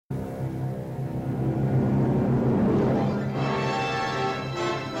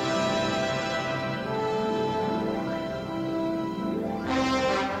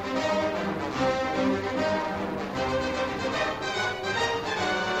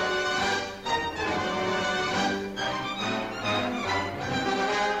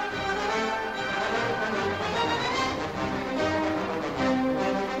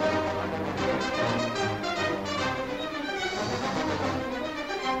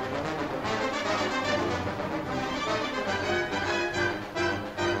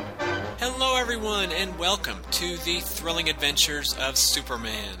Hello, everyone, and welcome to the thrilling adventures of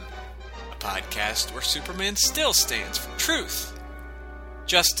Superman, a podcast where Superman still stands for truth,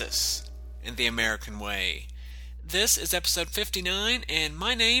 justice, and the American way. This is episode 59, and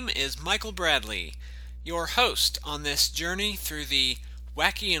my name is Michael Bradley, your host on this journey through the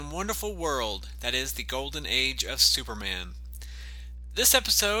wacky and wonderful world that is the golden age of Superman. This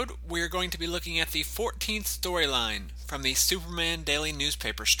episode, we're going to be looking at the 14th storyline from the Superman Daily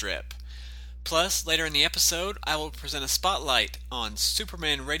newspaper strip. Plus, later in the episode, I will present a spotlight on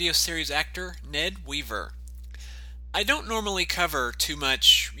Superman radio series actor Ned Weaver. I don't normally cover too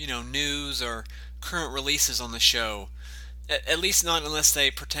much, news or current releases on the show, at least not unless they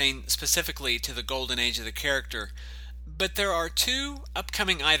pertain specifically to the golden age of the character. But there are two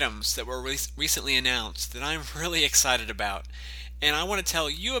upcoming items that were recently announced that I'm really excited about. And I want to tell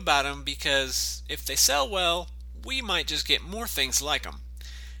you about them because if they sell well, we might just get more things like them.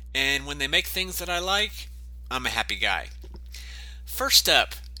 And when they make things that I like, I'm a happy guy. First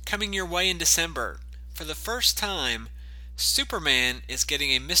up, coming your way in December, for the first time, Superman is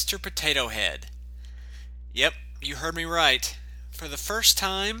getting a Mr. Potato Head. Yep, you heard me right. For the first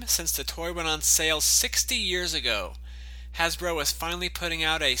time since the toy went on sale 60 years ago, Hasbro is finally putting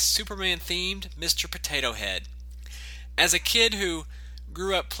out a Superman-themed Mr. Potato Head. As a kid who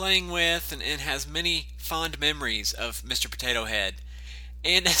grew up playing with and has many fond memories of Mr. Potato Head,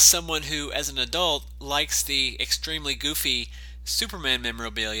 and as someone who, as an adult, likes the extremely goofy Superman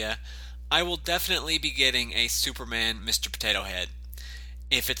memorabilia, I will definitely be getting a Superman Mr. Potato Head.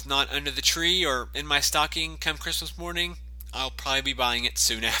 If it's not under the tree or in my stocking come Christmas morning, I'll probably be buying it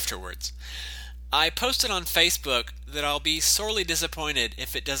soon afterwards. I posted on Facebook that I'll be sorely disappointed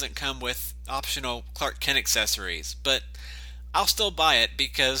if it doesn't come with optional Clark Kent accessories, but I'll still buy it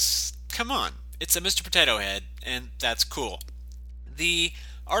because, come on, it's a Mr. Potato Head, and that's cool. The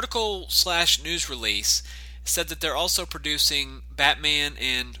article/news release said that they're also producing Batman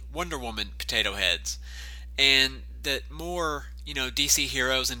and Wonder Woman potato heads, and that more, DC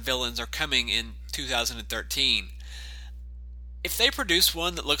heroes and villains are coming in 2013. If they produce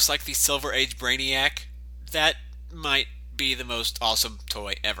one that looks like the Silver Age Brainiac, that might be the most awesome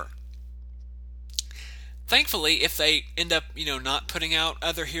toy ever. Thankfully, if they end up, not putting out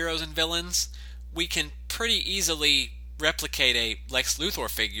other heroes and villains, we can pretty easily replicate a Lex Luthor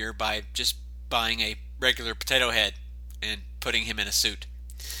figure by just buying a regular potato head and putting him in a suit.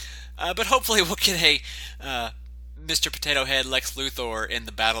 But hopefully we'll get a Mr. Potato Head Lex Luthor in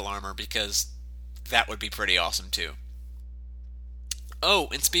the battle armor, because that would be pretty awesome too. Oh,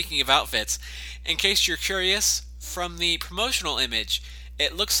 and speaking of outfits, in case you're curious, from the promotional image,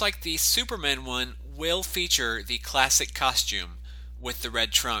 it looks like the Superman one will feature the classic costume with the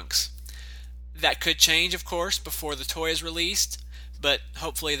red trunks. That could change, of course, before the toy is released, but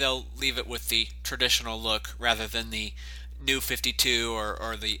hopefully they'll leave it with the traditional look rather than the new 52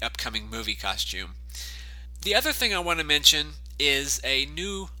 or the upcoming movie costume. The other thing I want to mention is a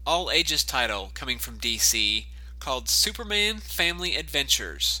new all-ages title coming from DC called Superman Family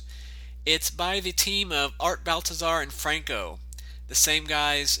Adventures. It's by the team of Art Baltazar and Franco, the same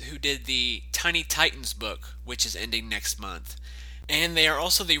guys who did the Tiny Titans book, which is ending next month. And they are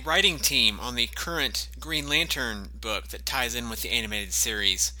also the writing team on the current Green Lantern book that ties in with the animated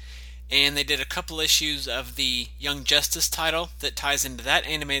series. And they did a couple issues of the Young Justice title that ties into that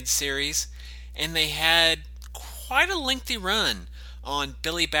animated series. And they had quite a lengthy run on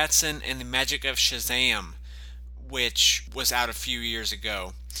Billy Batson and the Magic of Shazam, which was out a few years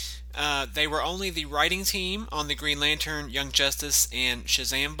ago. They were only the writing team on the Green Lantern, Young Justice, and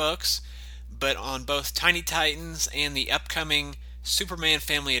Shazam books, but on both Tiny Titans and the upcoming Superman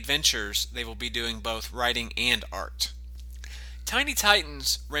Family Adventures, they will be doing both writing and art. Tiny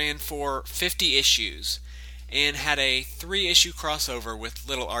Titans ran for 50 issues and had a 3-issue crossover with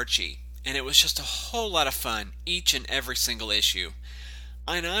Little Archie, and it was just a whole lot of fun, each and every single issue.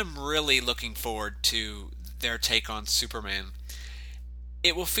 And I'm really looking forward to their take on Superman.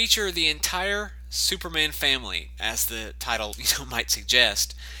 It will feature the entire Superman family, as the title might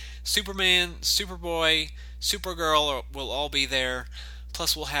suggest. Superman, Superboy, Supergirl will all be there.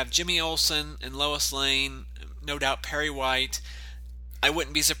 Plus we'll have Jimmy Olsen and Lois Lane, no doubt Perry White. I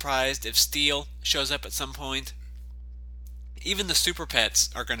wouldn't be surprised if Steel shows up at some point. Even the Super Pets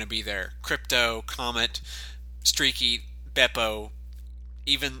are going to be there. Crypto, Comet, Streaky, Beppo,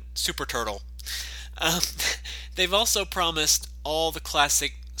 even Super Turtle. They've also promised all the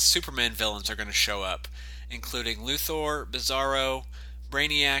classic Superman villains are going to show up, including Luthor, Bizarro,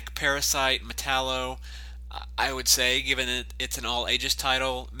 Brainiac, Parasite, Metallo. I would say, given that it's an all-ages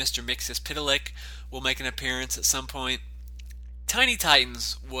title, Mr. Mxyzptlk will make an appearance at some point. Tiny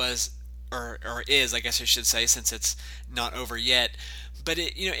Titans was or is, I guess I should say, since it's not over yet. But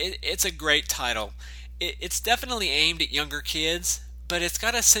it's a great title. It's definitely aimed at younger kids, but it's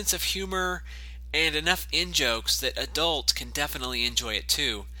got a sense of humor and enough in-jokes that adults can definitely enjoy it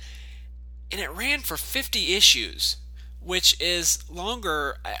too. And it ran for 50 issues, which is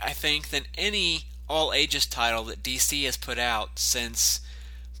longer, I think, than any all-ages title that DC has put out since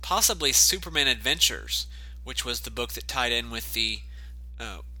possibly Superman Adventures, which was the book that tied in with the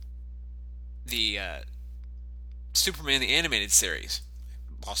Superman the Animated Series.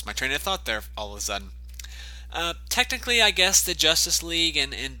 Lost my train of thought there all of a sudden. Technically, I guess the Justice League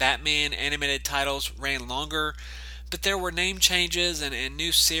and Batman animated titles ran longer, but there were name changes and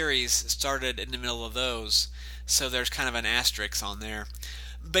new series started in the middle of those, so there's kind of an asterisk on there.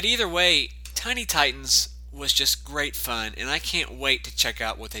 But either way, Tiny Titans was just great fun, and I can't wait to check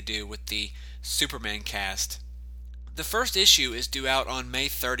out what they do with the Superman cast. The first issue is due out on May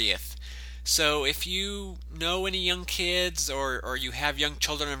 30th, so if you know any young kids or you have young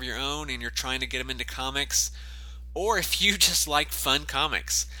children of your own and you're trying to get them into comics, or if you just like fun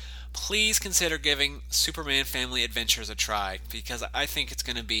comics, please consider giving Superman Family Adventures a try, because I think it's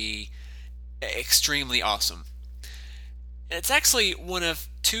going to be extremely awesome. It's actually one of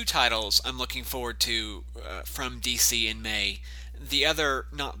two titles I'm looking forward to from DC in May, the other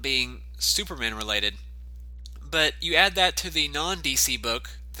not being Superman related. But you add that to the non-DC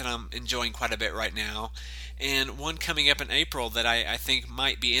book that I'm enjoying quite a bit right now, and one coming up in April that I think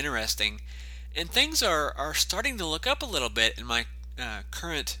might be interesting. And things are starting to look up a little bit in my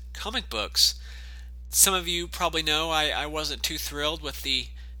current comic books. Some of you probably know I wasn't too thrilled with the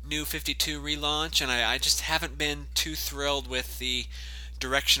New 52 relaunch, and I just haven't been too thrilled with the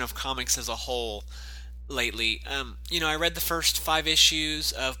direction of comics as a whole lately. I read the first 5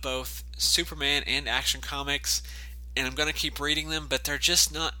 issues of both Superman and Action Comics, and I'm going to keep reading them, but they're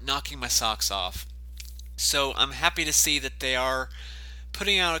just not knocking my socks off. So I'm happy to see that they are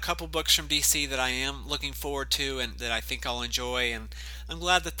putting out a couple books from DC that I am looking forward to and that I think I'll enjoy, and I'm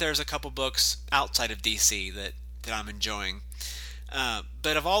glad that there's a couple books outside of DC that I'm enjoying.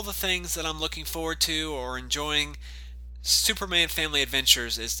 But of all the things that I'm looking forward to or enjoying, Superman Family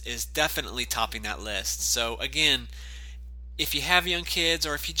Adventures is definitely topping that list. So again, if you have young kids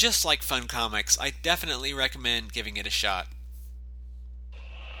or if you just like fun comics, I definitely recommend giving it a shot.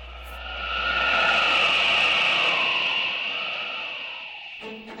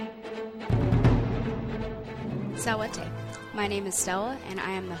 Sawate. My name is Stella, and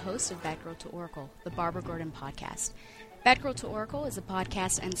I am the host of Batgirl to Oracle, the Barbara Gordon podcast. Batgirl to Oracle is a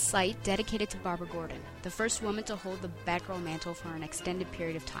podcast and site dedicated to Barbara Gordon, the first woman to hold the Batgirl mantle for an extended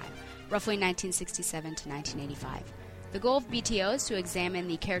period of time, roughly 1967 to 1985. The goal of BTO is to examine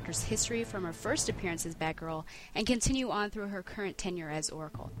the character's history from her first appearance as Batgirl and continue on through her current tenure as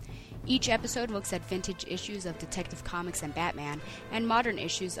Oracle. Each episode looks at vintage issues of Detective Comics and Batman, and modern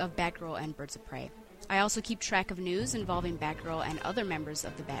issues of Batgirl and Birds of Prey. I also keep track of news involving Batgirl and other members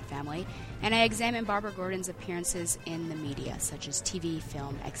of the Bat family, and I examine Barbara Gordon's appearances in the media, such as TV,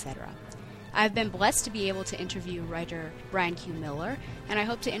 film, etc. I've been blessed to be able to interview writer Brian Q. Miller, and I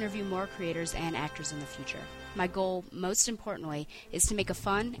hope to interview more creators and actors in the future. My goal, most importantly, is to make a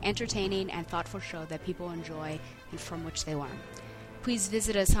fun, entertaining, and thoughtful show that people enjoy and from which they learn. Please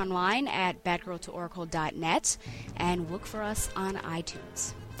visit us online at batgirltooracle.net and look for us on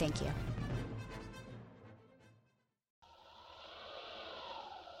iTunes. Thank you.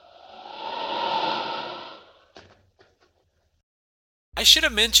 I should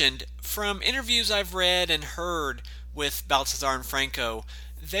have mentioned, from interviews I've read and heard with Baltazar and Franco,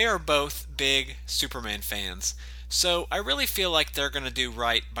 they are both big Superman fans. So I really feel like they're going to do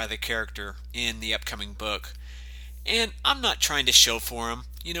right by the character in the upcoming book. And I'm not trying to show for them.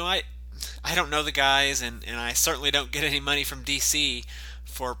 I don't know the guys, and I certainly don't get any money from DC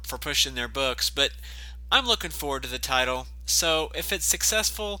for pushing their books, but I'm looking forward to the title. So if it's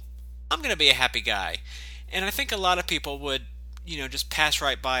successful, I'm going to be a happy guy. And I think a lot of people would just pass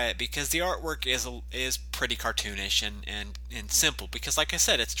right by it because the artwork is pretty cartoonish and simple because, like I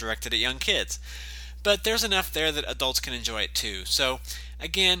said, it's directed at young kids. But there's enough there that adults can enjoy it too. So,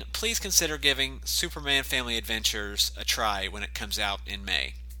 again, please consider giving Superman Family Adventures a try when it comes out in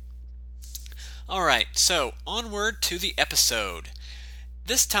May. Alright, so onward to the episode.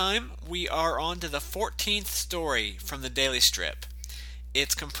 This time, we are on to the 14th story from the Daily Strip.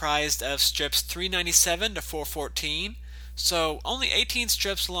 It's comprised of strips 397 to 414, so only 18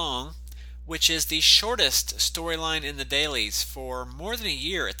 strips long, which is the shortest storyline in the dailies for more than a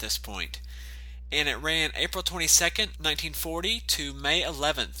year at this point. And it ran April 22nd, 1940 to May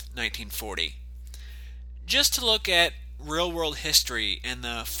 11th, 1940. Just to look at real-world history and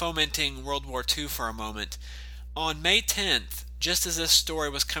the fomenting World War II for a moment. On May 10th, just as this story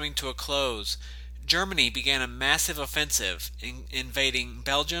was coming to a close, Germany began a massive offensive, invading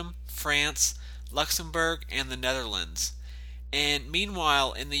Belgium, France, Luxembourg, and the Netherlands. And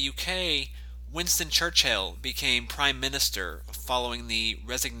meanwhile, in the UK, Winston Churchill became Prime Minister following the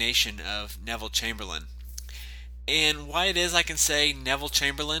resignation of Neville Chamberlain. And why it is I can say Neville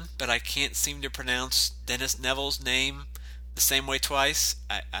Chamberlain, but I can't seem to pronounce Dennis Neville's name the same way twice,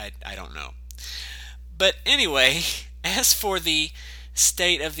 I don't know. But anyway, as for the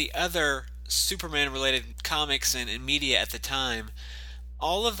state of the other Superman-related comics and media at the time,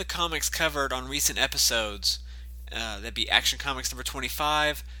 all of the comics covered on recent episodes, that'd be Action Comics number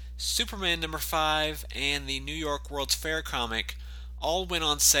 25, Superman number 5, and the New York World's Fair comic, all went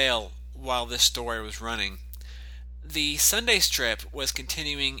on sale while this story was running. The Sunday strip was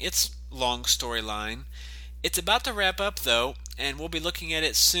continuing its long storyline. It's about to wrap up, though, and we'll be looking at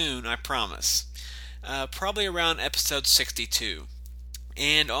it soon, I promise. Probably around episode 62.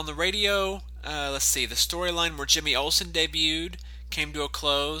 And on the radio, the storyline where Jimmy Olsen debuted came to a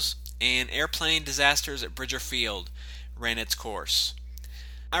close, and airplane disasters at Bridger Field ran its course.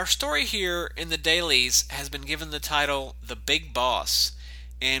 Our story here in the dailies has been given the title The Big Boss,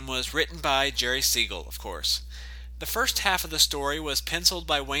 and was written by Jerry Siegel, of course. The first half of the story was penciled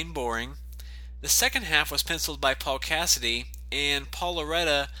by Wayne Boring. The second half was penciled by Paul Cassidy, and Paul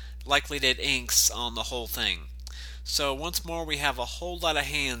Loretta likely did inks on the whole thing. So once more we have a whole lot of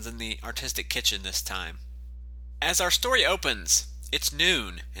hands in the artistic kitchen this time. As our story opens, it's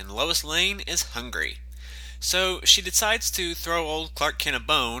noon, and Lois Lane is hungry. So she decides to throw old Clark Kent a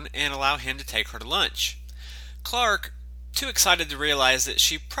bone and allow him to take her to lunch. Clark, too excited to realize that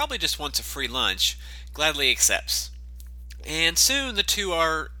she probably just wants a free lunch, gladly accepts. And soon the two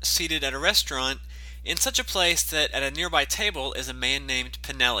are seated at a restaurant in such a place that at a nearby table is a man named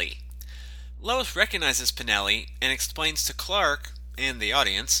Pinelli. Lois recognizes Pinelli and explains to Clark and the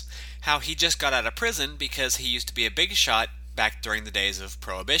audience how he just got out of prison because he used to be a big shot back during the days of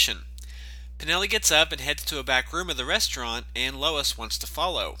Prohibition. Pinelli gets up and heads to a back room of the restaurant, and Lois wants to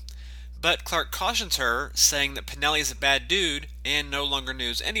follow. But Clark cautions her, saying that Pinelli's a bad dude and no longer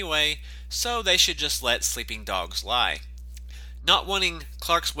news anyway, so they should just let sleeping dogs lie. Not wanting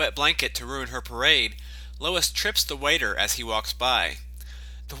Clark's wet blanket to ruin her parade, Lois trips the waiter as he walks by.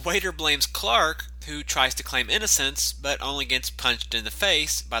 The waiter blames Clark, who tries to claim innocence, but only gets punched in the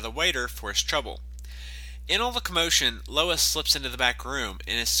face by the waiter for his trouble. In all the commotion, Lois slips into the back room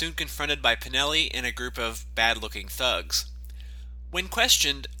and is soon confronted by Pinelli and a group of bad-looking thugs. When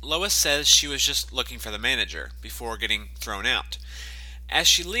questioned, Lois says she was just looking for the manager, before getting thrown out. As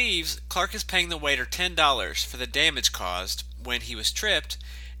she leaves, Clark is paying the waiter $10 for the damage caused when he was tripped,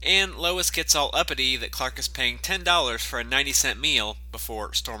 and Lois gets all uppity that Clark is paying $10 for a 90-cent meal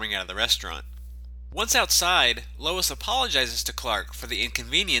before storming out of the restaurant. Once outside, Lois apologizes to Clark for the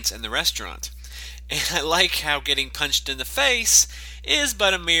inconvenience in the restaurant. And I like how getting punched in the face is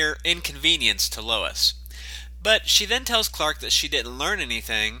but a mere inconvenience to Lois. But she then tells Clark that she didn't learn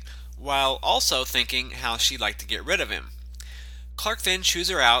anything, while also thinking how she'd like to get rid of him. Clark then chews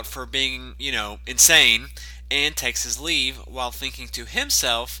her out for being, insane, and takes his leave while thinking to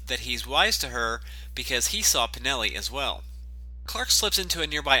himself that he's wise to her because he saw Pinelli as well. Clark slips into a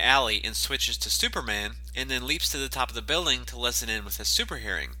nearby alley and switches to Superman, and then leaps to the top of the building to listen in with his super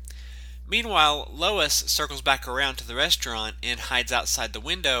hearing. Meanwhile, Lois circles back around to the restaurant and hides outside the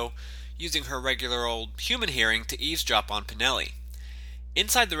window, using her regular old human hearing to eavesdrop on Pinelli.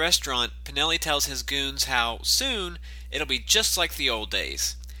 Inside the restaurant, Pinelli tells his goons how soon it'll be just like the old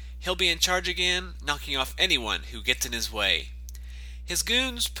days. He'll be in charge again, knocking off anyone who gets in his way. His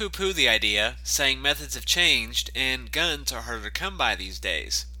goons poo-poo the idea, saying methods have changed and guns are harder to come by these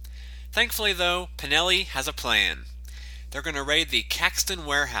days. Thankfully, though, Pinelli has a plan. They're going to raid the Caxton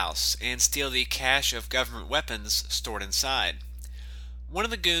warehouse and steal the cache of government weapons stored inside. One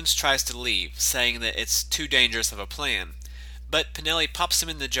of the goons tries to leave, saying that it's too dangerous of a plan, but Pinelli pops him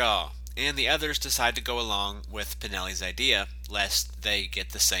in the jaw, and the others decide to go along with Pinelli's idea, lest they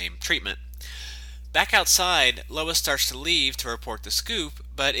get the same treatment. Back outside, Lois starts to leave to report the scoop,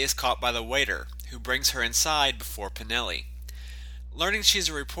 but is caught by the waiter, who brings her inside before Pinelli. Learning she's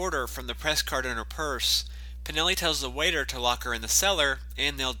a reporter from the press card in her purse, Pinelli tells the waiter to lock her in the cellar,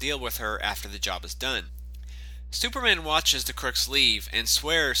 and they'll deal with her after the job is done. Superman watches the crooks leave and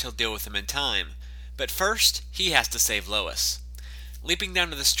swears he'll deal with them in time, but first he has to save Lois. Leaping down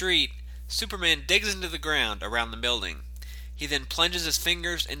to the street, Superman digs into the ground around the building. He then plunges his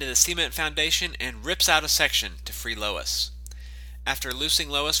fingers into the cement foundation and rips out a section to free Lois. After loosing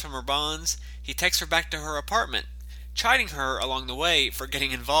Lois from her bonds, he takes her back to her apartment, chiding her along the way for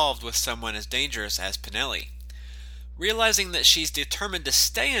getting involved with someone as dangerous as Pinelli. Realizing that she's determined to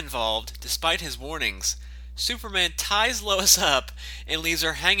stay involved despite his warnings, Superman ties Lois up and leaves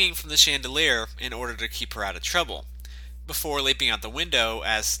her hanging from the chandelier in order to keep her out of trouble, before leaping out the window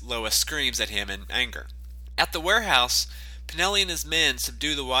as Lois screams at him in anger. At the warehouse, Pinelli and his men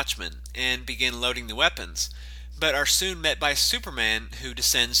subdue the Watchmen and begin loading the weapons, but are soon met by Superman, who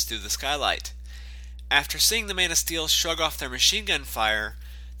descends through the skylight. After seeing the Man of Steel shrug off their machine gun fire,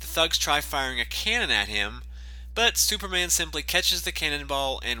 the thugs try firing a cannon at him, but Superman simply catches the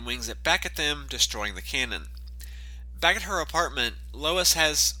cannonball and wings it back at them, destroying the cannon. Back at her apartment, Lois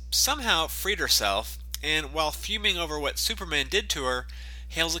has somehow freed herself, and while fuming over what Superman did to her,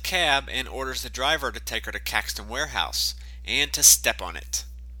 hails a cab and orders the driver to take her to Caxton Warehouse, and to step on it.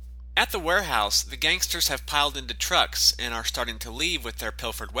 At the warehouse, the gangsters have piled into trucks and are starting to leave with their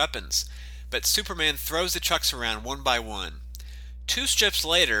pilfered weapons, but Superman throws the trucks around one by one. 2 strips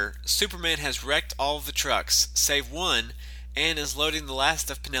later, Superman has wrecked all of the trucks, save one, and is loading the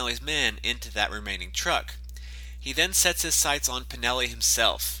last of Pinelli's men into that remaining truck. He then sets his sights on Pinelli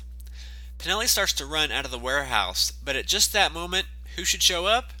himself. Pinelli starts to run out of the warehouse, but at just that moment, who should show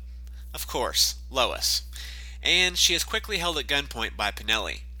up? Of course, Lois. And she is quickly held at gunpoint by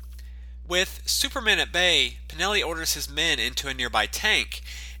Pinelli. With Superman at bay, Pinelli orders his men into a nearby tank,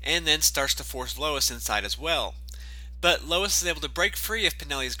 and then starts to force Lois inside as well. But Lois is able to break free of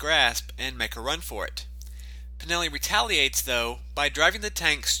Pinelli's grasp and make a run for it. Pinelli retaliates, though, by driving the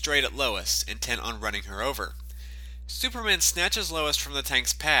tank straight at Lois, intent on running her over. Superman snatches Lois from the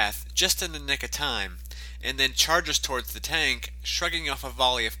tank's path just in the nick of time, and then charges towards the tank, shrugging off a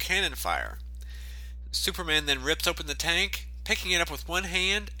volley of cannon fire. Superman then rips open the tank, picking it up with one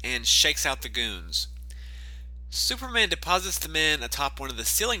hand, and shakes out the goons. Superman deposits the men atop one of the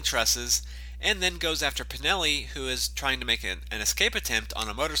ceiling trusses, and then goes after Pinelli, who is trying to make an escape attempt on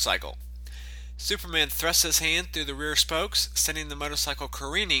a motorcycle. Superman thrusts his hand through the rear spokes, sending the motorcycle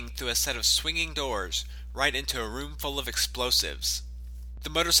careening through a set of swinging doors, right into a room full of explosives. The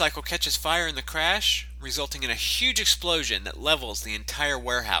motorcycle catches fire in the crash, resulting in a huge explosion that levels the entire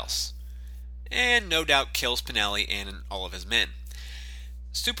warehouse, and no doubt kills Pinelli and all of his men.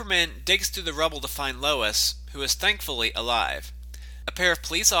 Superman digs through the rubble to find Lois, who is thankfully alive. A pair of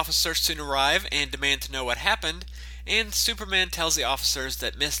police officers soon arrive and demand to know what happened, and Superman tells the officers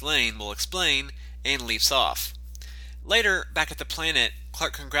that Miss Lane will explain, and leaps off. Later, back at the planet,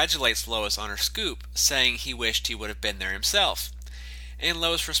 Clark congratulates Lois on her scoop, saying he wished he would have been there himself. And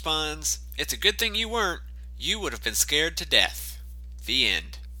Lois responds, "It's a good thing you weren't. You would have been scared to death." The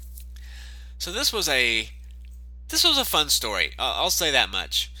end. So this was a fun story. I'll say that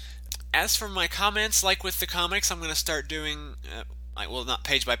much. As for my comments, like with the comics, I'm going to start doing, not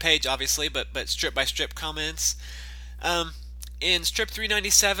page by page, obviously, but strip by strip comments. In strip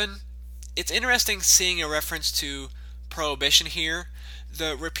 397, it's interesting seeing a reference to Prohibition here.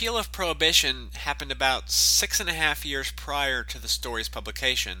 The repeal of Prohibition happened about 6.5 years prior to the story's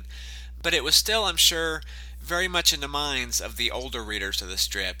publication, but it was still, I'm sure, very much in the minds of the older readers of the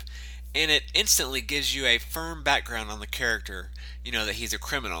strip, and it instantly gives you a firm background on the character, that he's a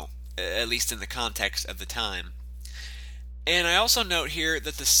criminal, at least in the context of the time. And I also note here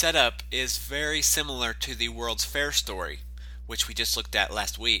that the setup is very similar to the World's Fair story, which we just looked at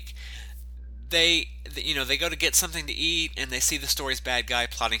last week. They go to get something to eat, and they see the story's bad guy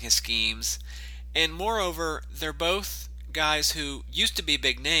plotting his schemes. And moreover, they're both guys who used to be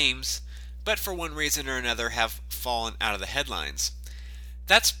big names, but for one reason or another have fallen out of the headlines.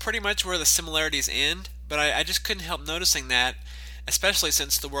 That's pretty much where the similarities end, but I just couldn't help noticing that, especially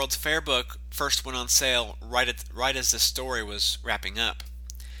since the World's Fair book first went on sale right as this story was wrapping up.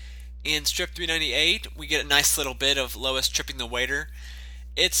 In strip 398, we get a nice little bit of Lois tripping the waiter.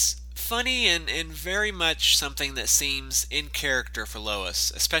 It's funny and very much something that seems in character for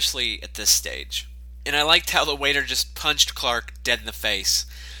Lois, especially at this stage. And I liked how the waiter just punched Clark dead in the face,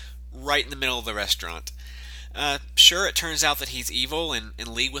 right in the middle of the restaurant. Sure, it turns out that he's evil and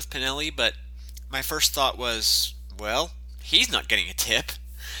in league with Pinelli, but my first thought was, well, he's not getting a tip.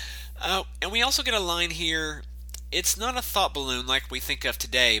 And we also get a line here. It's not a thought balloon like we think of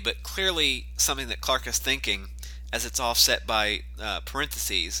today, but clearly something that Clark is thinking, as it's offset by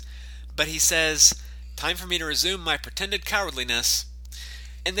parentheses. But he says, "Time for me to resume my pretended cowardliness."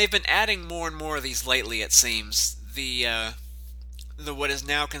 And they've been adding more and more of these lately, it seems. The what is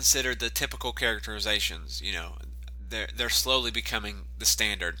now considered the typical characterizations. They're slowly becoming the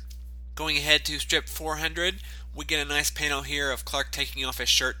standard. Going ahead to strip 400, we get a nice panel here of Clark taking off his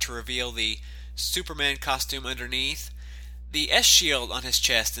shirt to reveal the Superman costume underneath. The S-shield on his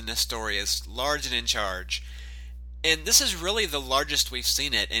chest in this story is large and in charge. And this is really the largest we've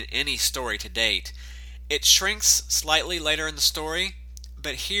seen it in any story to date. It shrinks slightly later in the story,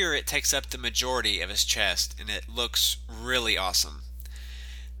 but here it takes up the majority of his chest, and it looks really awesome.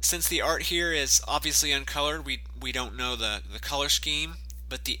 Since the art here is obviously uncolored, we don't know the color scheme,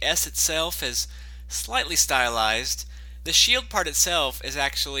 but the S itself is slightly stylized. The shield part itself is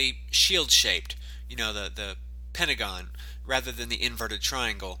actually shield-shaped, the pentagon, rather than the inverted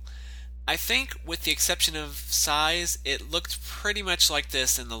triangle. I think, with the exception of size, it looked pretty much like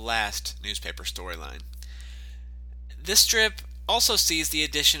this in the last newspaper storyline. This strip also sees the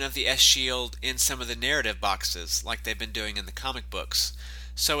addition of the S-Shield in some of the narrative boxes, like they've been doing in the comic books,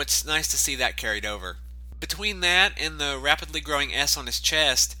 so it's nice to see that carried over. Between that and the rapidly growing S on his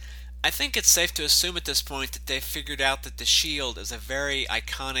chest, I think it's safe to assume at this point that they've figured out that the shield is a very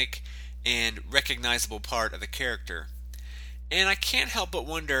iconic and recognizable part of the character. And I can't help but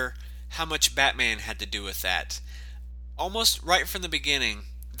wonder how much Batman had to do with that. Almost right from the beginning,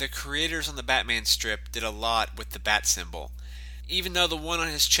 the creators on the Batman strip did a lot with the bat symbol. Even though the one on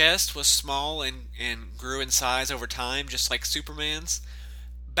his chest was small and grew in size over time, just like Superman's,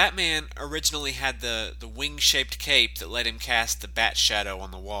 Batman originally had the wing-shaped cape that let him cast the bat shadow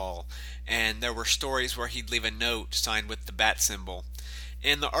on the wall, and there were stories where he'd leave a note signed with the bat symbol.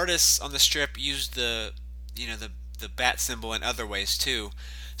 And the artists on the strip used the bat symbol in other ways too.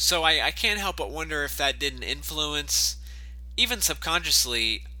 So I can't help but wonder if that didn't influence, even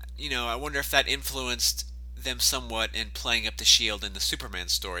subconsciously, I wonder if that influenced them somewhat in playing up the shield in the Superman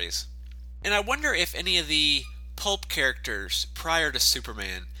stories. And I wonder if any of the pulp characters prior to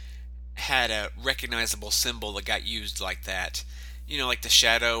Superman had a recognizable symbol that got used like that. Like the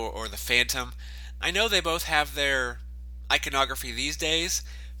Shadow or the Phantom. I know they both have their iconography these days,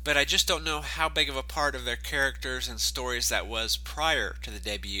 but I just don't know how big of a part of their characters and stories that was prior to the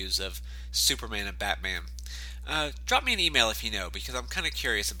debuts of Superman and Batman. Drop me an email if you know, because I'm kind of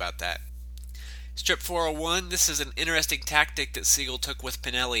curious about that. Strip 401, this is an interesting tactic that Siegel took with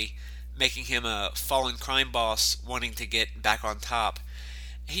Pinelli, making him a fallen crime boss wanting to get back on top.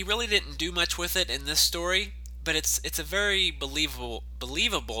 He really didn't do much with it in this story, but it's a very believable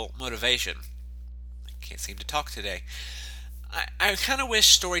motivation. I can't seem to talk today. I kind of wish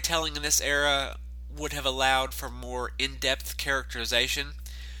storytelling in this era would have allowed for more in-depth characterization,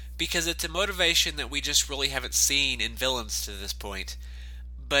 because it's a motivation that we just really haven't seen in villains to this point.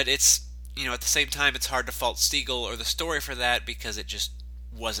 But it's, at the same time, it's hard to fault Siegel or the story for that, because it just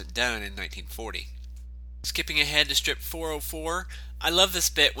wasn't done in 1940. Skipping ahead to strip 404, I love this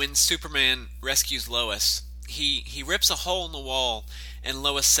bit when Superman rescues Lois. He rips a hole in the wall, and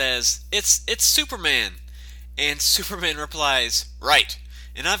Lois says, It's Superman! And Superman replies, Right,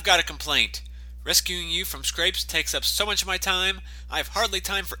 and I've got a complaint. Rescuing you from scrapes takes up so much of my time, I have hardly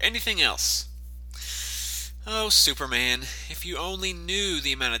time for anything else. Oh, Superman, if you only knew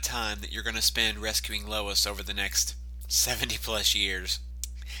the amount of time that you're going to spend rescuing Lois over the next 70 plus years.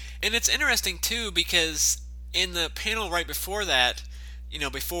 And it's interesting too, because in the panel right before that,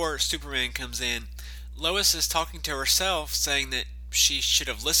 before Superman comes in, Lois is talking to herself, saying that she should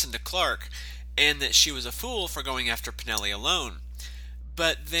have listened to Clark, and that she was a fool for going after Pinelli alone.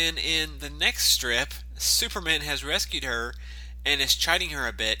 But then in the next strip, Superman has rescued her and is chiding her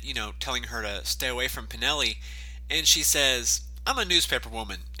a bit, telling her to stay away from Pinelli, and she says, I'm a newspaper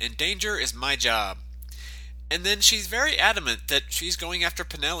woman, and danger is my job. And then she's very adamant that she's going after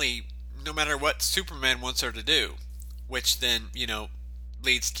Pinelli no matter what Superman wants her to do, which then,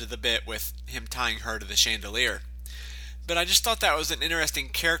 leads to the bit with him tying her to the chandelier. But I just thought that was an interesting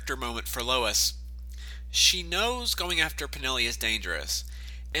character moment for Lois. She knows going after Pinelli is dangerous,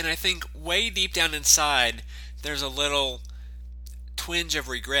 and I think way deep down inside there's a little twinge of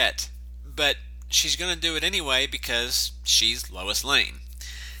regret, but she's going to do it anyway because she's Lois Lane.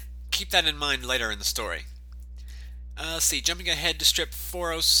 Keep that in mind later in the story. Let's see, jumping ahead to strip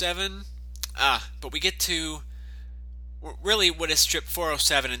 407. But we get to really what is strip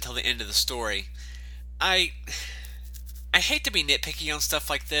 407 until the end of the story. I hate to be nitpicky on stuff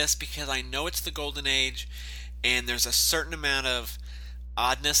like this because I know it's the Golden Age and there's a certain amount of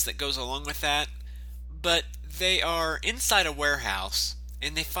oddness that goes along with that, but they are inside a warehouse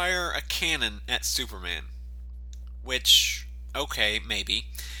and they fire a cannon at Superman, which, okay, maybe,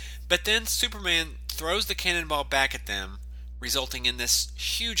 but then Superman throws the cannonball back at them, resulting in this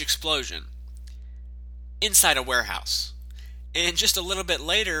huge explosion inside a warehouse. And just a little bit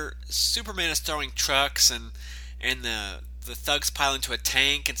later, Superman is throwing trucks and the thugs pile into a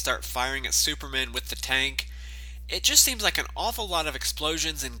tank and start firing at Superman with the tank. It just seems like an awful lot of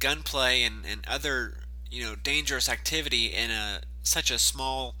explosions and gunplay and other, dangerous activity in such a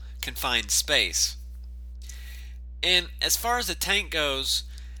small, confined space. And as far as the tank goes,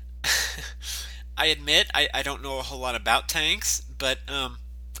 I admit I don't know a whole lot about tanks, but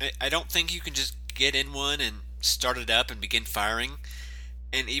I don't think you can just get in one and start it up and begin firing.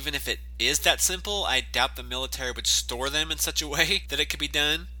 And even if it is that simple, I doubt the military would store them in such a way that it could be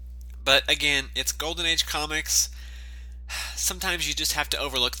done. But again, it's Golden Age comics. Sometimes you just have to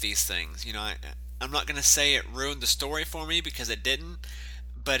overlook these things. I'm not going to say it ruined the story for me, because it didn't,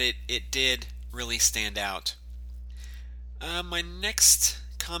 but it did really stand out. My next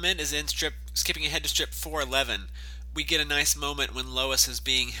comment is in skipping ahead to strip 411. We get a nice moment when Lois is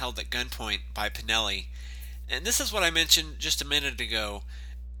being held at gunpoint by Pinelli. And this is what I mentioned just a minute ago.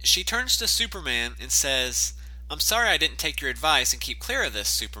 She turns to Superman and says, "I'm sorry I didn't take your advice and keep clear of this,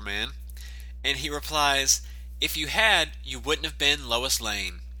 Superman." And he replies, "If you had, you wouldn't have been Lois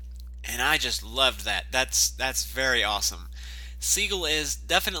Lane." And I just loved that. That's very awesome. Siegel is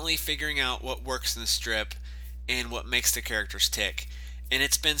definitely figuring out what works in the strip and what makes the characters tick. And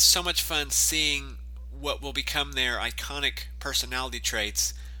it's been so much fun seeing what will become their iconic personality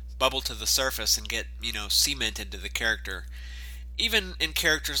traits bubble to the surface and get, cemented to the character. Even in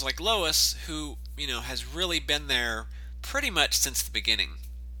characters like Lois, who, has really been there pretty much since the beginning.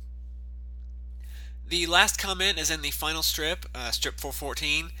 The last comment is in the final strip, strip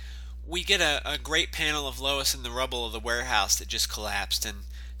 414. We get a great panel of Lois in the rubble of the warehouse that just collapsed, and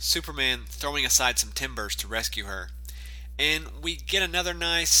Superman throwing aside some timbers to rescue her. And we get another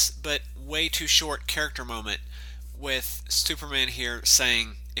nice, but way too short character moment with Superman here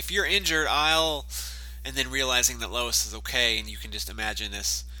saying, "If you're injured, I'll..." and then realizing that Lois is okay, and you can just imagine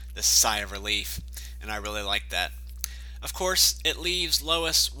this sigh of relief, and I really like that. Of course, it leaves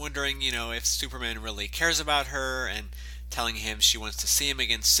Lois wondering, if Superman really cares about her, and telling him she wants to see him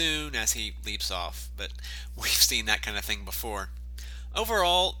again soon as he leaps off, but we've seen that kind of thing before.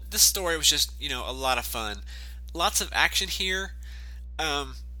 Overall, this story was just, a lot of fun. Lots of action here.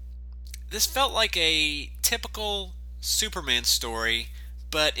 This felt like a typical Superman story,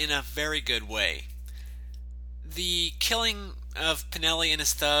 but in a very good way. The killing of Pinelli and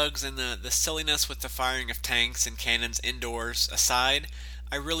his thugs and the silliness with the firing of tanks and cannons indoors aside,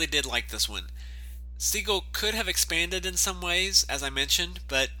 I really did like this one. Siegel could have expanded in some ways, as I mentioned,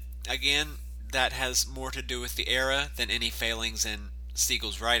 but again, that has more to do with the era than any failings in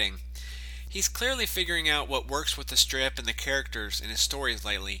Siegel's writing. He's clearly figuring out what works with the strip and the characters in his stories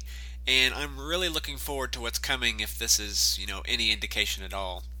lately, and I'm really looking forward to what's coming if this is, any indication at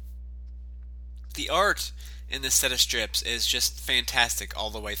all. The art in this set of strips is just fantastic all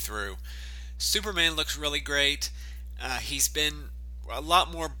the way through. Superman looks really great. He's been a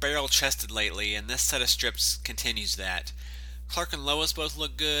lot more barrel-chested lately, and this set of strips continues that. Clark and Lois both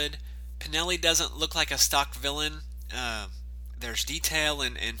look good. Pinelli doesn't look like a stock villain. There's detail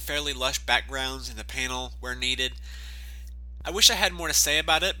and fairly lush backgrounds in the panel where needed. I wish I had more to say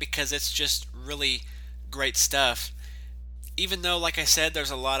about it, because it's just really great stuff. Even though, like I said,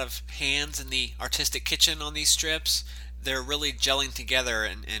 there's a lot of hands in the artistic kitchen on these strips, they're really gelling together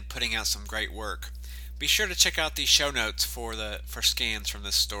and putting out some great work. Be sure to check out the show notes for scans from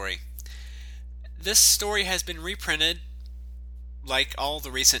this story. This story has been reprinted, like all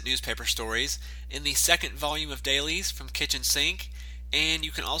the recent newspaper stories, in the second volume of dailies from Kitchen Sink, and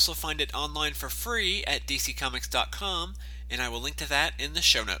you can also find it online for free at dccomics.com, and I will link to that in the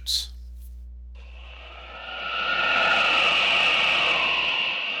show notes.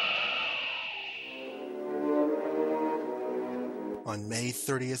 On May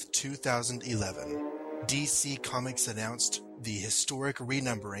 30th, 2011, DC Comics announced the historic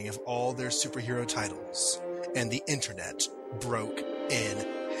renumbering of all their superhero titles, and the internet broke in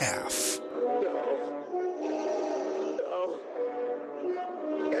half. No.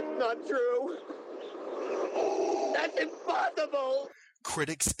 It's not true. That's impossible.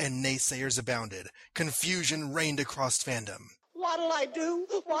 Critics and naysayers abounded. Confusion reigned across fandom. What'll I do?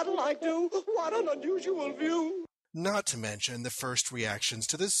 What'll I do? What an unusual view. Not to mention the first reactions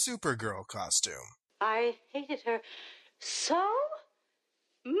to the Supergirl costume. I hated her so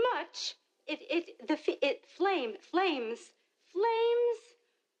much. It flames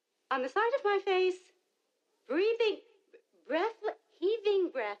on the side of my face, heaving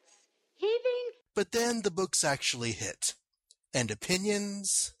breaths. But then the books actually hit. And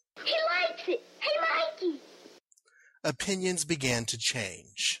opinions... He likes it! Hey, Mikey! Opinions began to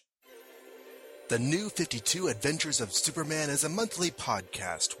change. The New 52 Adventures of Superman is a monthly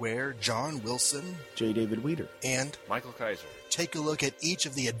podcast where John Wilson, J. David Weeder, and Michael Kaiser take a look at each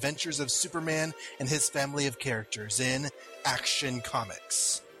of the adventures of Superman and his family of characters in Action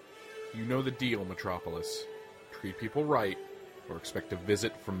Comics. You know the deal, Metropolis. Treat people right, or expect a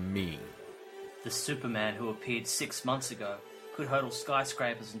visit from me. The Superman who appeared 6 months ago could hurdle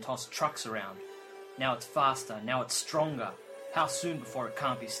skyscrapers and toss trucks around. Now it's faster, now it's stronger. How soon before it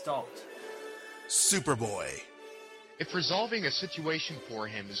can't be stopped? Superboy. If resolving a situation for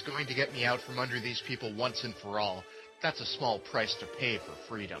him is going to get me out from under these people once and for all, that's a small price to pay for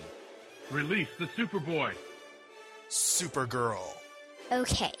freedom. Release the Superboy. Supergirl.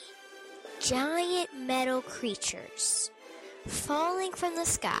 Okay. Giant metal creatures. Falling from the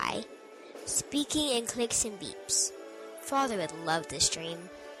sky. Speaking in clicks and beeps. Father would love this dream.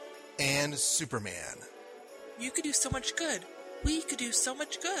 And Superman. You could do so much good. We could do so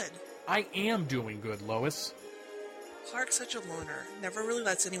much good. I am doing good, Lois. Clark's such a loner. Never really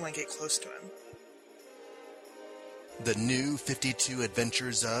lets anyone get close to him. The New 52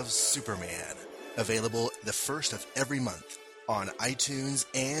 Adventures of Superman. Available the first of every month on iTunes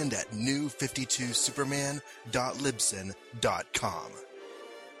and at new52superman.libsyn.com.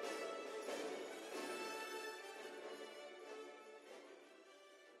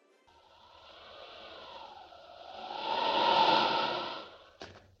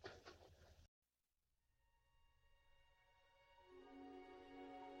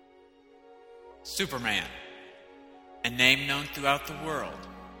 Superman, a name known throughout the world,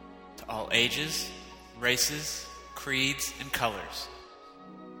 to all ages, races, creeds, and colors.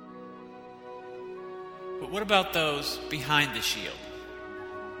 But what about those behind the shield?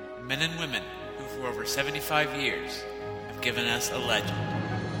 Men and women who for over 75 years have given us a legend.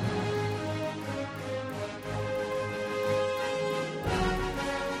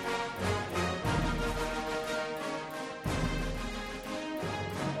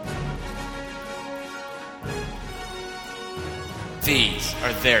 These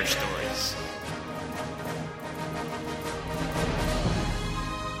are their stories.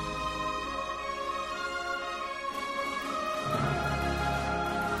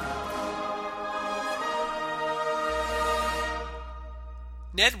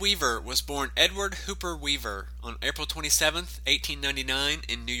 Ned Weaver was born Edward Hooper Weaver on April 27, 1899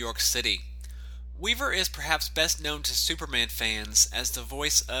 in New York City. Weaver is perhaps best known to Superman fans as the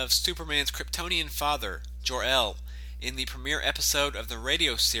voice of Superman's Kryptonian father, Jor-El, in the premiere episode of the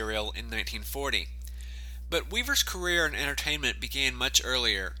radio serial in 1940. But Weaver's career in entertainment began much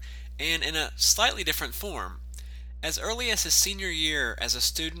earlier, and in a slightly different form. As early as his senior year as a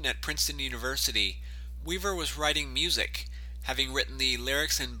student at Princeton University, Weaver was writing music, having written the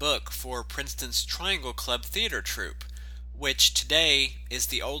lyrics and book for Princeton's Triangle Club theater troupe, which today is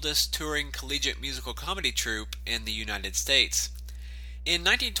the oldest touring collegiate musical comedy troupe in the United States. In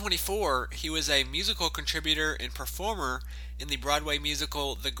 1924, he was a musical contributor and performer in the Broadway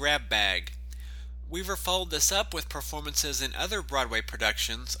musical The Grab Bag. Weaver followed this up with performances in other Broadway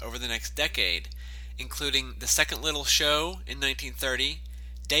productions over the next decade, including The Second Little Show in 1930,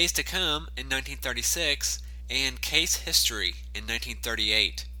 Days to Come in 1936, and Case History in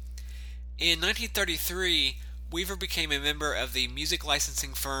 1938. In 1933, Weaver became a member of the music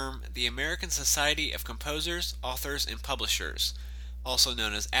licensing firm the American Society of Composers, Authors, and Publishers, also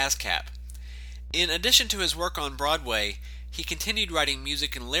known as ASCAP. In addition to his work on Broadway, he continued writing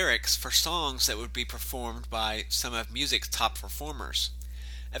music and lyrics for songs that would be performed by some of music's top performers.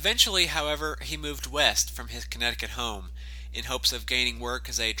 Eventually, however, he moved west from his Connecticut home in hopes of gaining work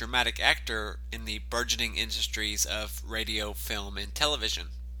as a dramatic actor in the burgeoning industries of radio, film, and television.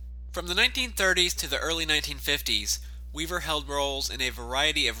 From the 1930s to the early 1950s, Weaver held roles in a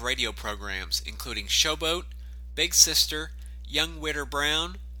variety of radio programs, including Showboat, Big Sister, Young Widder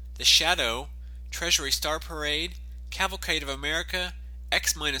Brown, The Shadow, Treasury Star Parade, Cavalcade of America,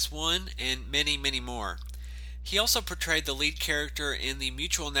 X-1, and many, many more. He also portrayed the lead character in the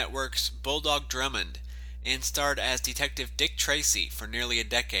Mutual Network's Bulldog Drummond, and starred as Detective Dick Tracy for nearly a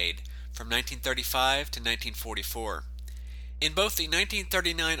decade, from 1935 to 1944. In both the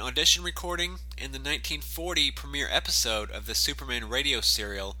 1939 audition recording and the 1940 premiere episode of the Superman radio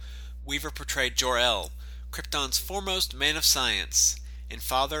serial, Weaver portrayed Jor-El, Krypton's foremost man of science, and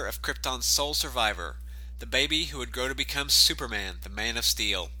father of Krypton's sole survivor, the baby who would grow to become Superman, the Man of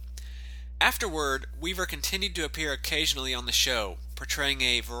Steel. Afterward, Weaver continued to appear occasionally on the show, portraying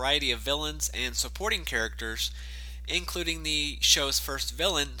a variety of villains and supporting characters, including the show's first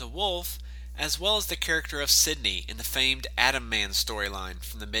villain, the Wolf, as well as the character of Sydney in the famed Atom Man storyline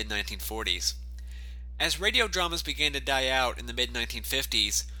from the mid-1940s. As radio dramas began to die out in the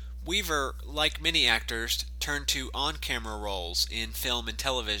mid-1950s, Weaver, like many actors, turned to on-camera roles in film and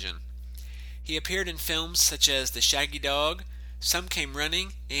television. He appeared in films such as The Shaggy Dog, Some Came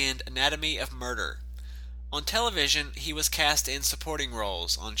Running, and Anatomy of Murder. On television, he was cast in supporting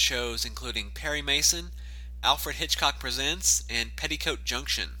roles on shows including Perry Mason, Alfred Hitchcock Presents, and Petticoat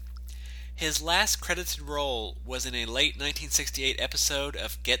Junction. His last credited role was in a late 1968 episode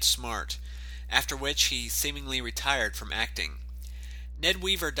of Get Smart, after which he seemingly retired from acting. Ned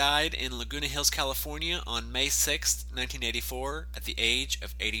Weaver died in Laguna Hills, California on May 6, 1984, at the age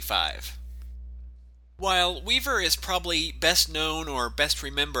of 85. While Weaver is probably best known or best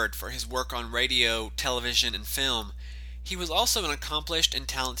remembered for his work on radio, television, and film, he was also an accomplished and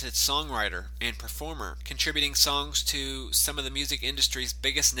talented songwriter and performer, contributing songs to some of the music industry's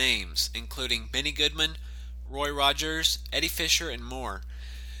biggest names, including Benny Goodman, Roy Rogers, Eddie Fisher, and more.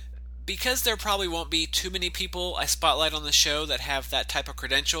 Because there probably won't be too many people I spotlight on the show that have that type of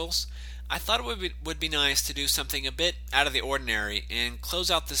credentials, I thought it would be nice to do something a bit out of the ordinary and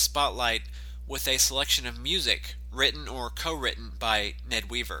close out this spotlight with a selection of music written or co-written by Ned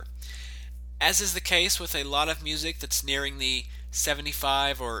Weaver. As is the case with a lot of music that's nearing the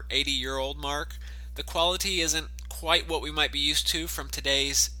 75 or 80-year-old mark, the quality isn't quite what we might be used to from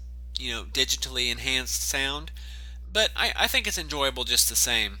today's, digitally enhanced sound, but I think it's enjoyable just the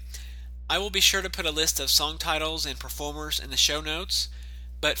same. I will be sure to put a list of song titles and performers in the show notes,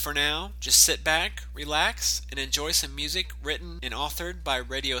 but for now, just sit back, relax, and enjoy some music written and authored by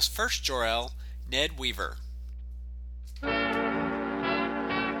radio's first Jor-El, Ned Weaver.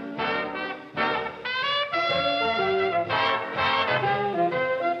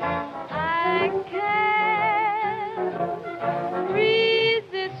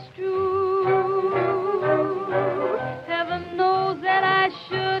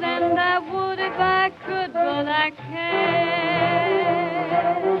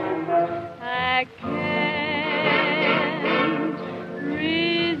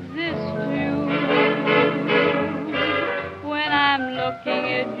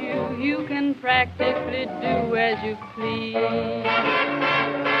 You can practically do as you please.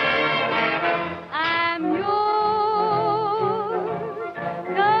 I'm yours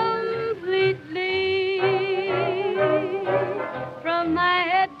completely. From my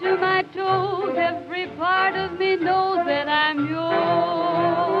head to my toes, every part of me knows that I'm yours.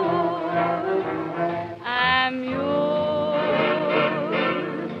 I'm yours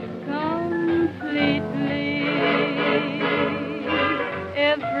completely.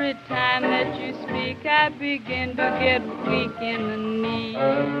 Every time that you speak, I begin to get weak in the knees.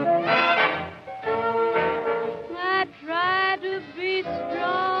 I try to be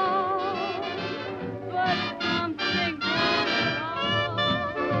strong, but something goes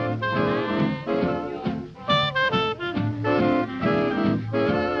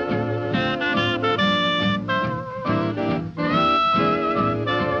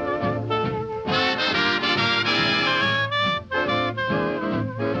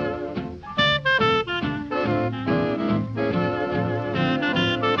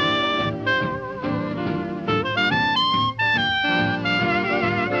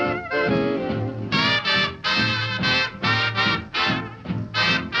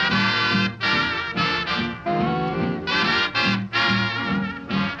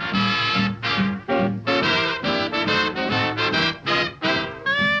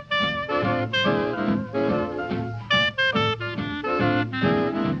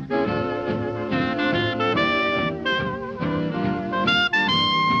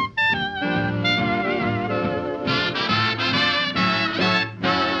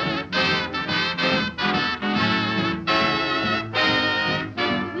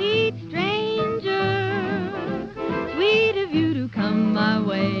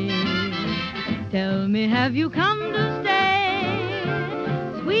have you come to stay,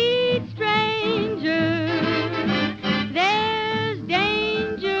 sweet stranger? There's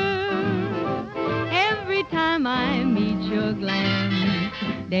danger every time I meet your glance,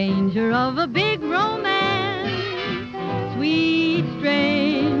 danger of a big romance, sweet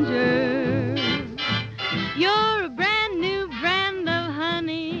stranger. You're a brand new brand of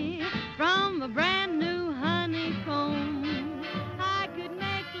honey from a brand new honeycomb. I could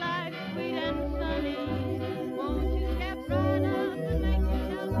make life sweet and sunny. Won't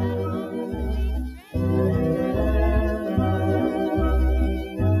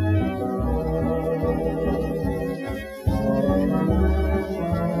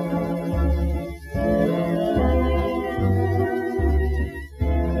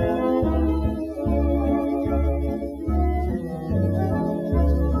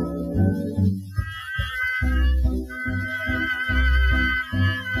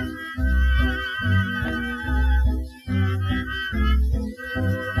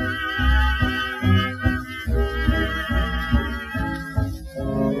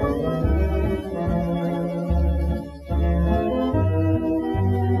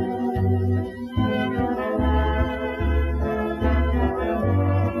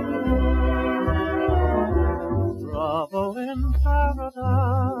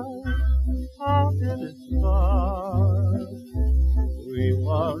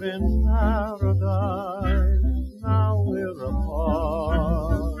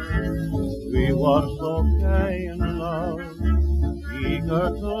He was so gay in love, eager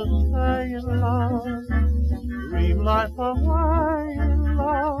to stay in love, dream life away in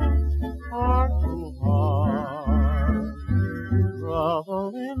love, heart to heart.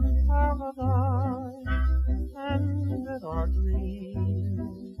 Trouble in paradise, ended our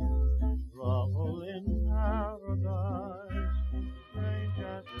dreams. Trouble in paradise, strange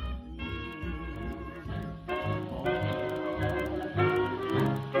as it seems.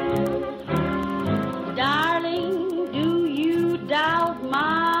 Darling, do you doubt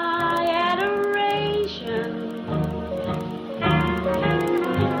my adoration?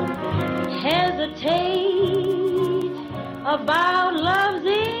 Hesitate about love's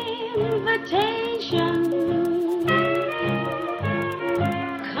invitation.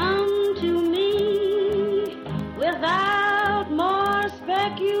 Come to me without more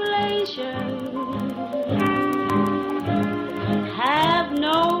speculation. Have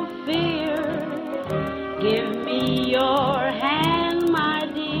no fear. Give me your hand, my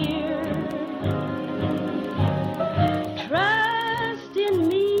dear. Trust in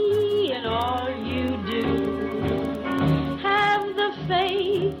me in all you do. Have the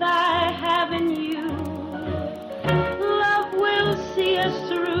faith I have in you. Love will see us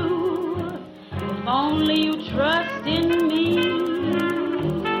through if only you trust in me.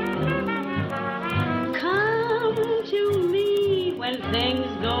 Come to me when things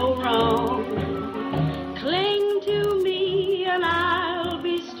go wrong. Cling to me and I'll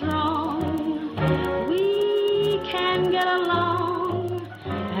be strong. We can get along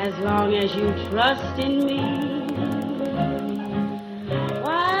as long as you trust in me.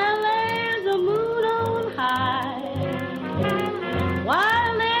 While there's a moon on high,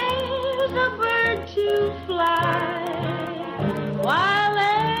 while there's a bird to fly, while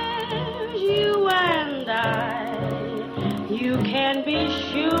there's you and I, you can be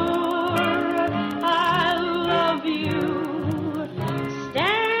sure I love you.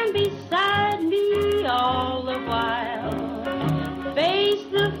 Stand beside me all the while. Face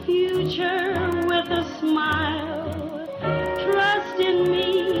the future with a smile. Trust in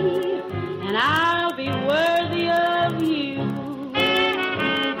me and I'll be worthy of you.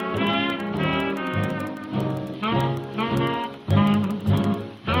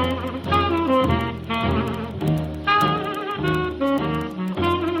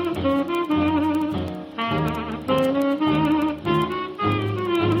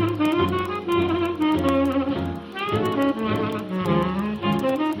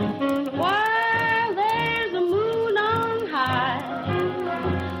 While there's a moon on high,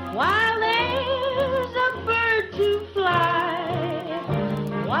 while there's a bird to fly,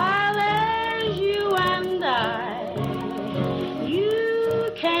 while there's you and I,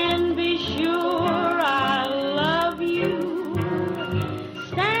 you can be sure I love you.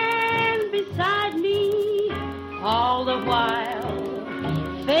 Stand beside me all the while.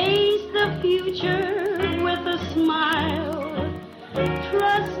 Face the future with a smile.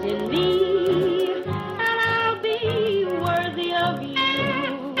 Trust in me, and I'll be worthy of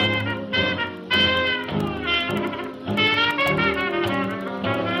you.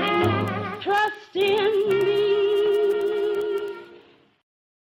 Trust in me.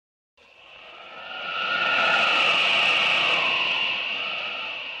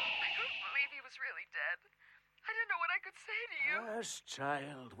 Hush,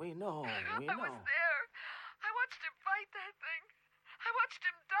 child. We know. We I know. was there. I watched him fight that thing. I watched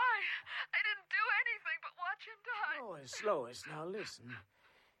him die. I didn't do anything but watch him die. Lois, now listen.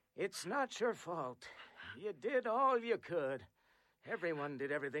 It's not your fault. You did all you could. Everyone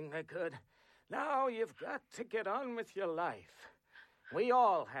did everything they could. Now you've got to get on with your life. We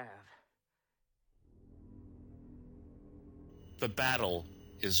all have. The battle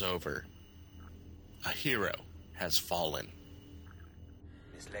is over. A hero has fallen.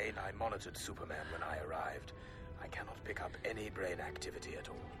 Miss Lane, I monitored Superman when I arrived. I cannot pick up any brain activity at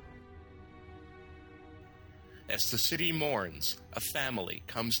all. As the city mourns, a family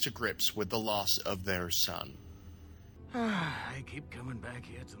comes to grips with the loss of their son. I keep coming back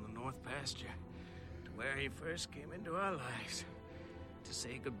here to the North Pasture, to where he first came into our lives, to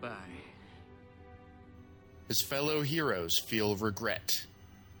say goodbye. His fellow heroes feel regret,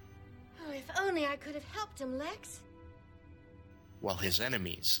 Oh, if only I could have helped him, Lex. while his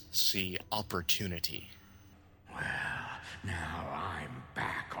enemies see opportunity. Well, now I'm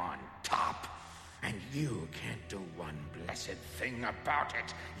back on top, and you can't do one blessed thing about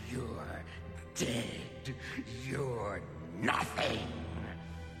it. You're dead. You're nothing.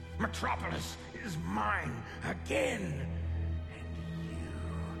 Metropolis is mine again, and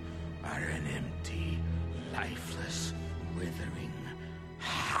you are an empty, lifeless, withering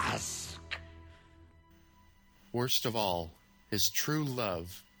husk. Worst of all, his true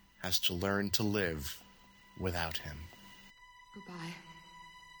love has to learn to live without him. Goodbye,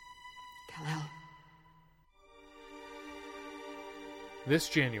 Kal-El. This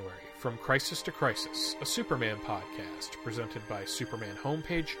January, from Crisis to Crisis, a Superman podcast presented by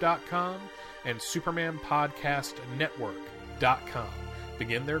SupermanHomepage.com and SupermanPodcastNetwork.com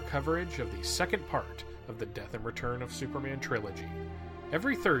begin their coverage of the second part of the Death and Return of Superman trilogy.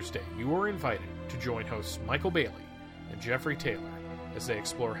 Every Thursday, you are invited to join hosts Michael Bailey and Jeffrey Taylor as they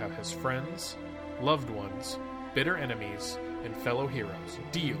explore how his friends, loved ones, bitter enemies, and fellow heroes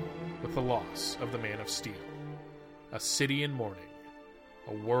deal with the loss of the Man of Steel. A city in mourning.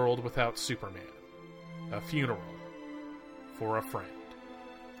 A world without Superman. A funeral for a friend.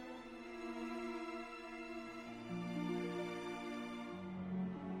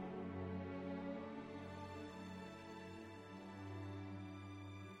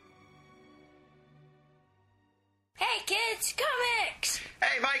 Hey kids, comics!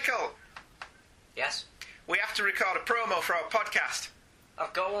 Hey Michael! Yes? We have to record a promo for our podcast.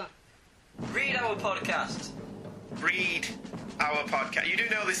 I've got one. Read our podcast. Read our podcast. You do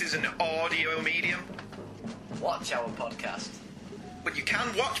know this is an audio medium? Watch our podcast. But you can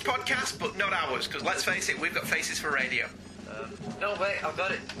watch podcasts, but not ours, because let's face it, we've got faces for radio. No, wait, I've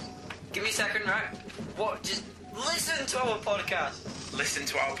got it. Give me a second, right? What? Just listen to our podcast. Listen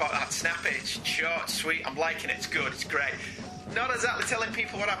to our podcast. Snappy, it's short, sweet. I'm liking it. It's good. It's great. Not exactly telling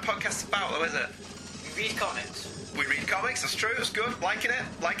people what our podcast's about, though, is it? We read comics. We read comics. That's true. That's good. Liking it.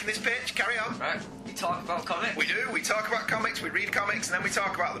 Liking this pitch. Carry on. Right. We talk about comics. We do. We talk about comics. We read comics, and then we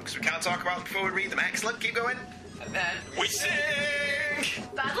talk about them because we can't talk about them before we read them. Excellent. Keep going. And then we sing.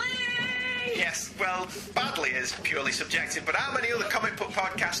 Badly! Yes, well, badly is purely subjective, but how many other comic book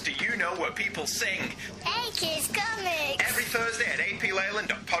podcasts do you know where people sing? Hey kids, comics! Every Thursday at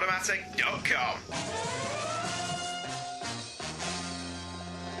apleyland.podomatic.com.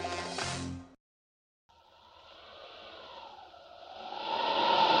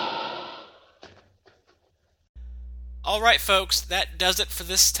 Alright folks, that does it for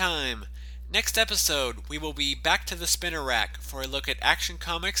this time. Next episode, we will be back to the spinner rack for a look at Action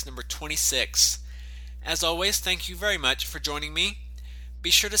Comics number 26. As always, thank you very much for joining me.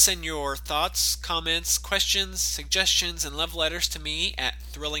 Be sure to send your thoughts, comments, questions, suggestions, and love letters to me at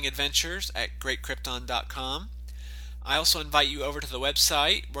thrillingadventures@greatkrypton.com. I also invite you over to the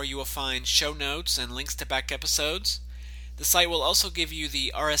website where you will find show notes and links to back episodes. The site will also give you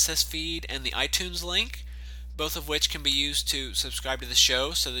the RSS feed and the iTunes link, both of which can be used to subscribe to the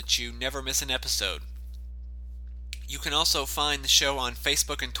show so that you never miss an episode. You can also find the show on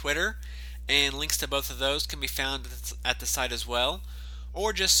Facebook and Twitter, and links to both of those can be found at the site as well,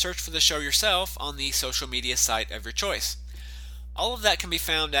 or just search for the show yourself on the social media site of your choice. All of that can be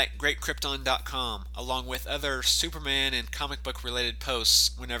found at greatkrypton.com, along with other Superman and comic book related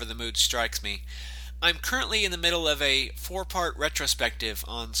posts whenever the mood strikes me. I'm currently in the middle of a 4-part retrospective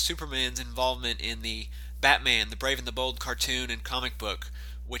on Superman's involvement in the Batman, the Brave and the Bold cartoon and comic book,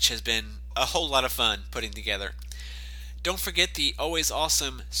 which has been a whole lot of fun putting together. Don't forget the always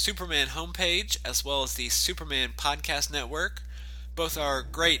awesome Superman homepage, as well as the Superman Podcast Network. Both are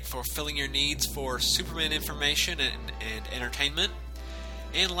great for filling your needs for Superman information and entertainment.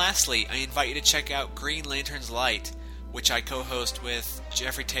 And lastly, I invite you to check out Green Lantern's Light, which I co-host with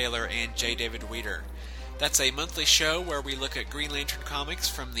Jeffrey Taylor and J. David Weeder. That's a monthly show where we look at Green Lantern comics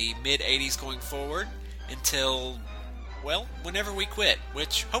from the mid-'80s going forward, until, well, whenever we quit,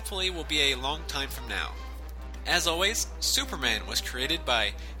 which hopefully will be a long time from now. As always, Superman was created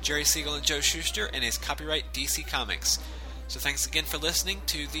by Jerry Siegel and Joe Shuster and is copyright DC Comics. So thanks again for listening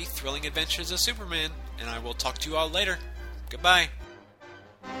to the Thrilling Adventures of Superman, and I will talk to you all later. Goodbye.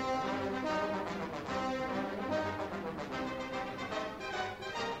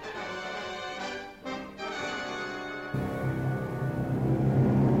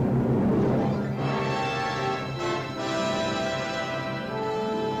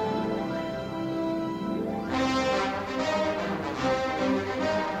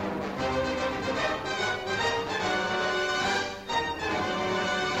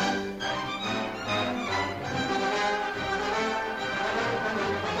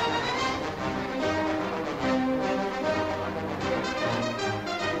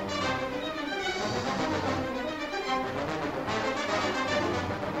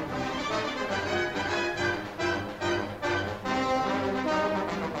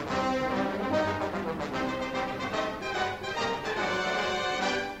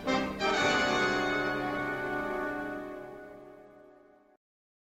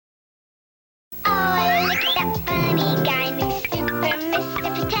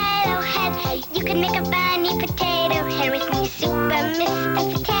 You can make a bunny potato.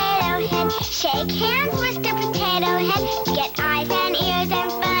 Shake hands, Mr. Potato Head. Get eyes and ears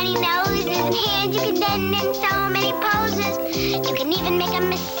and funny noses and hands you can bend in so many poses. You can even make a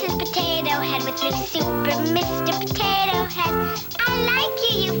Mrs. Potato Head with new Super Mr. Potato Head. I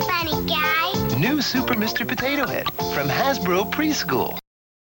like you, you funny guy. New Super Mr. Potato Head from Hasbro Preschool.